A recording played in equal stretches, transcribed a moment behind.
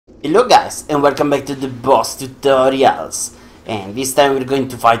Hello guys, and welcome back to the boss tutorials. And this time we're going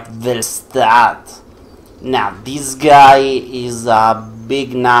to fight Velstadt. Now this guy is a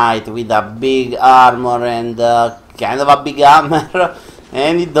big knight with a big armor and kind of a big hammer,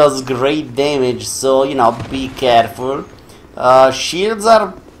 and he does great damage, so you know, be careful. Shields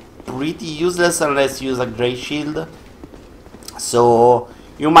are pretty useless unless you use a great shield, so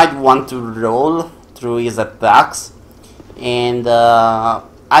you might want to roll through his attacks. And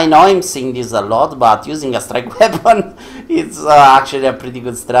I know I'm saying this a lot, but using a strike weapon it's actually a pretty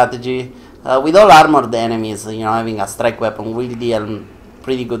good strategy. With all armored enemies, you know, having a strike weapon will deal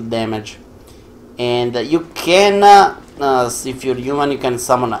pretty good damage. And you can, if you're human, you can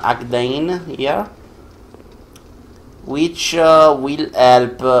summon Agdain here, which will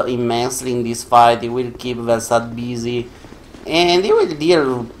help immensely in this fight. It will keep Velstadt busy, and it will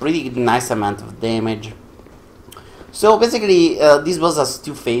deal pretty nice amount of damage. So basically, this boss has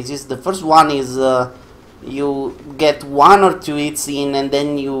two phases. The first one is you get one or two hits in, and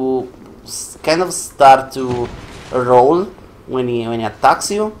then you kind of start to roll when he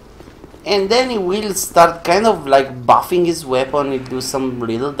attacks you, and then he will start kind of like buffing his weapon. He do some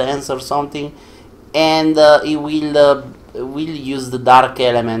little dance or something, and he will use the dark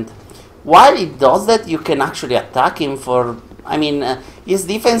element. While he does that, you can actually attack him for. I mean, his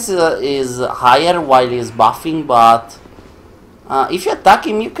defense is higher while he's buffing, but if you attack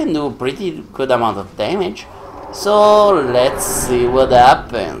him, you can do a pretty good amount of damage. So let's see what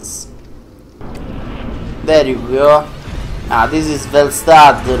happens. There you go. Now this is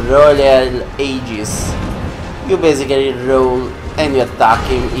Velstadt, the Royal Aegis. You basically roll and you attack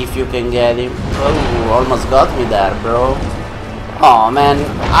him if you can get him. Oh, almost got me there, bro. Oh man,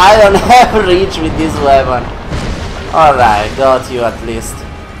 I don't have reach with this weapon. Alright, got you at least.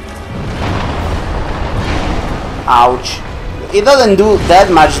 Ouch. It doesn't do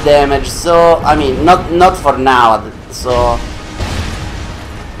that much damage, so I mean not for now, so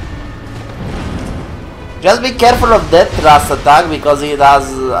just be careful of that thrust attack because it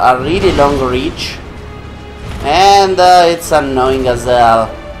has a really long reach, and it's annoying as hell.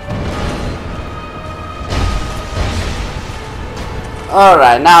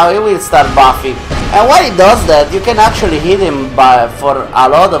 Alright, now it will start buffing. And while he does that, you can actually hit him for a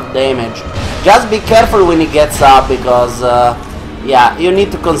lot of damage. Just be careful when he gets up, because yeah, you need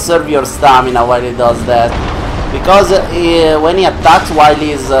to conserve your stamina while he does that. Because when he attacks while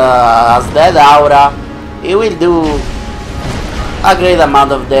he's has dead aura, he will do a great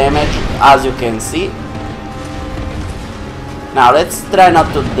amount of damage, as you can see. Now let's try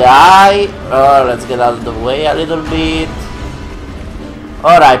not to die. Let's get out of the way a little bit.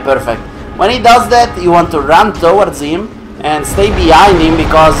 Alright, perfect. When he does that, you want to run towards him and stay behind him,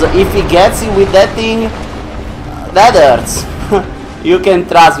 because if he gets you with that thing, that hurts. You can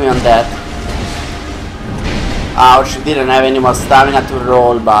trust me on that. Ouch, didn't have any more stamina to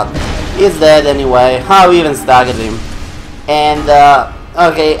roll, but he's dead anyway. How even staggered him. And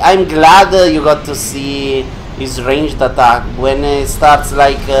okay, I'm glad you got to see his ranged attack when he starts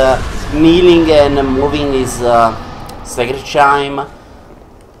like kneeling and moving his sacred chime.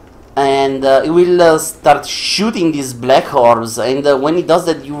 And he will start shooting these black orbs, and when he does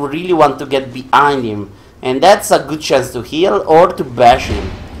that, you really want to get behind him, and that's a good chance to heal or to bash him,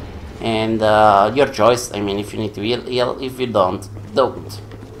 and your choice. I mean, if you need to heal, if you don't.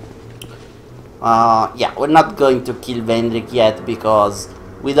 Yeah, we're not going to kill Vendrick yet because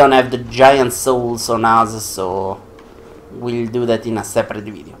we don't have the giant souls on us, so we'll do that in a separate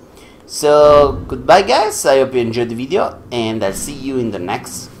video. So goodbye guys, I hope you enjoyed the video, and I'll see you in the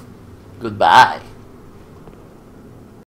next. Goodbye.